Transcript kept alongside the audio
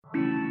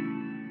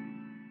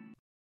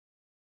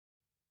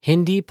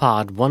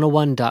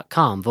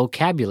HindiPod101.com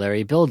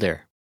Vocabulary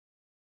Builder.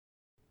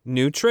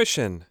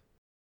 Nutrition.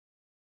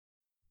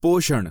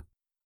 पोषण.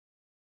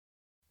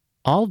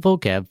 All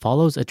vocab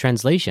follows a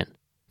translation.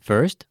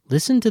 First,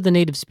 listen to the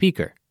native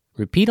speaker.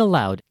 Repeat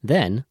aloud,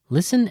 then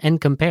listen and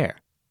compare.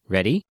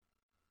 Ready?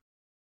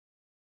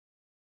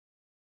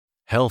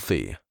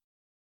 Healthy,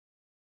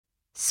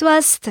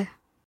 स्वस्थ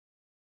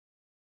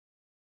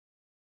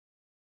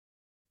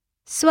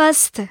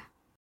स्वस्थ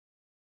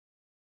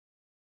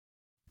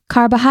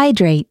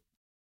carbohydrate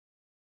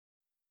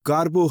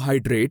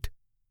carbohydrate.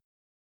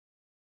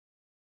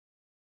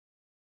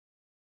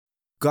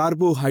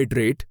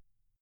 Carbohydrate.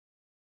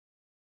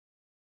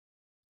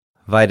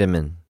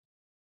 Vitamin.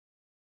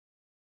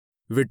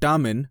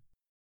 Vitamin.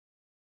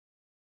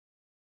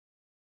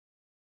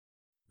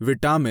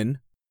 Vitamin.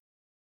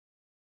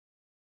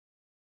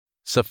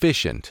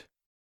 sufficient,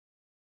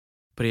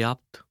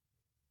 पर्याप्त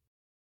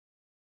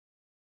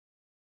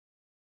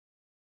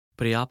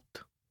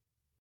पर्याप्त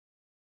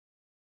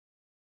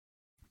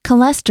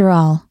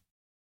cholesterol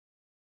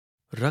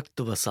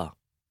रक्तवसा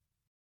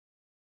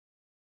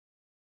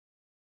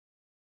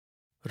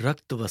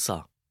रक्तवसा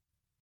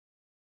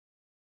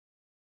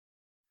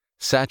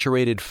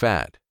saturated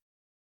fat,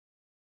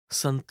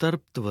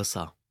 संतृप्त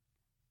वसा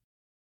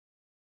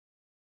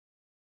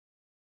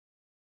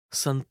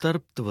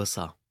संतृप्त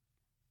वसा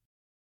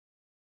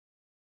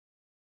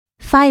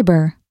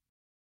fiber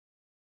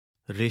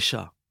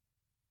रेशा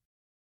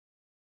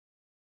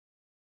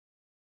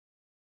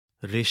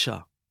रेशा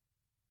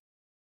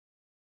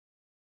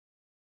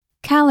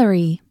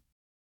calorie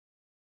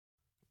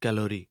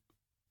कैलोरी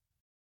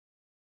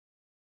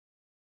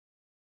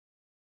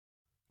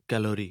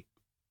कैलोरी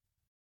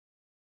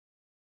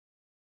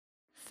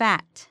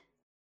fat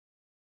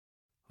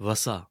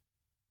वसा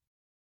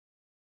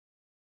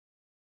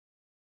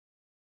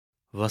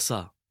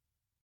वसा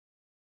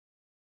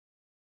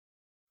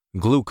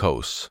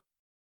glucose,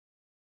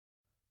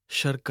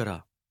 शर्करा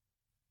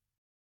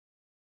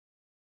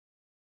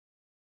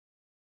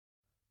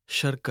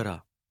शर्करा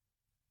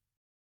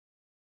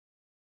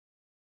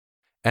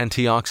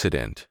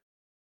antioxidant,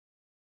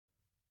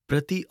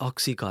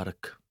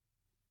 प्रतिऑक्सीकारक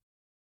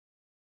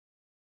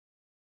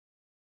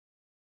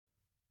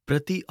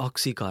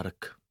प्रतिऑक्सीकारक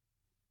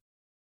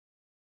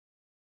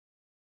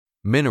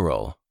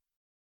mineral,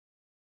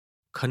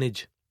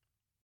 खनिज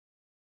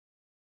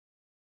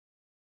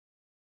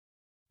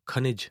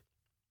खनिज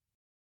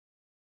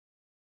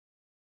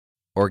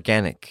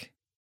Organic.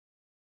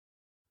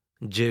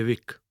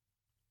 जैविक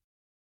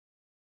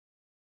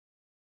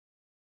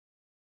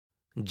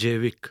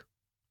जैविक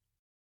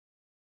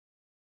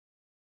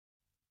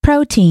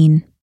protein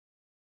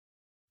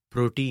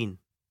प्रोटीन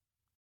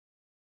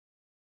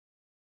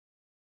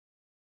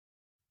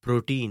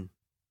प्रोटीन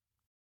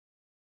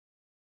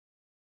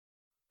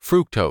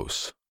fructose,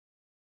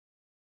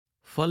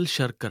 फल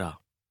शर्करा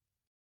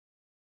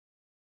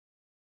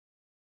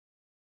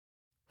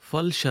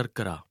फल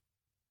शर्करा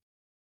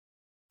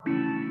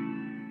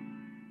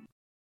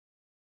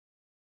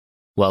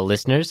Well,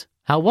 listeners,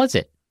 how was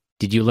it?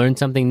 Did you learn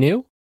something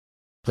new?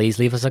 Please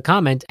leave us a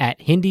comment at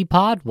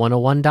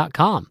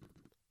HindiPod101.com.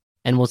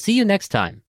 And we'll see you next time.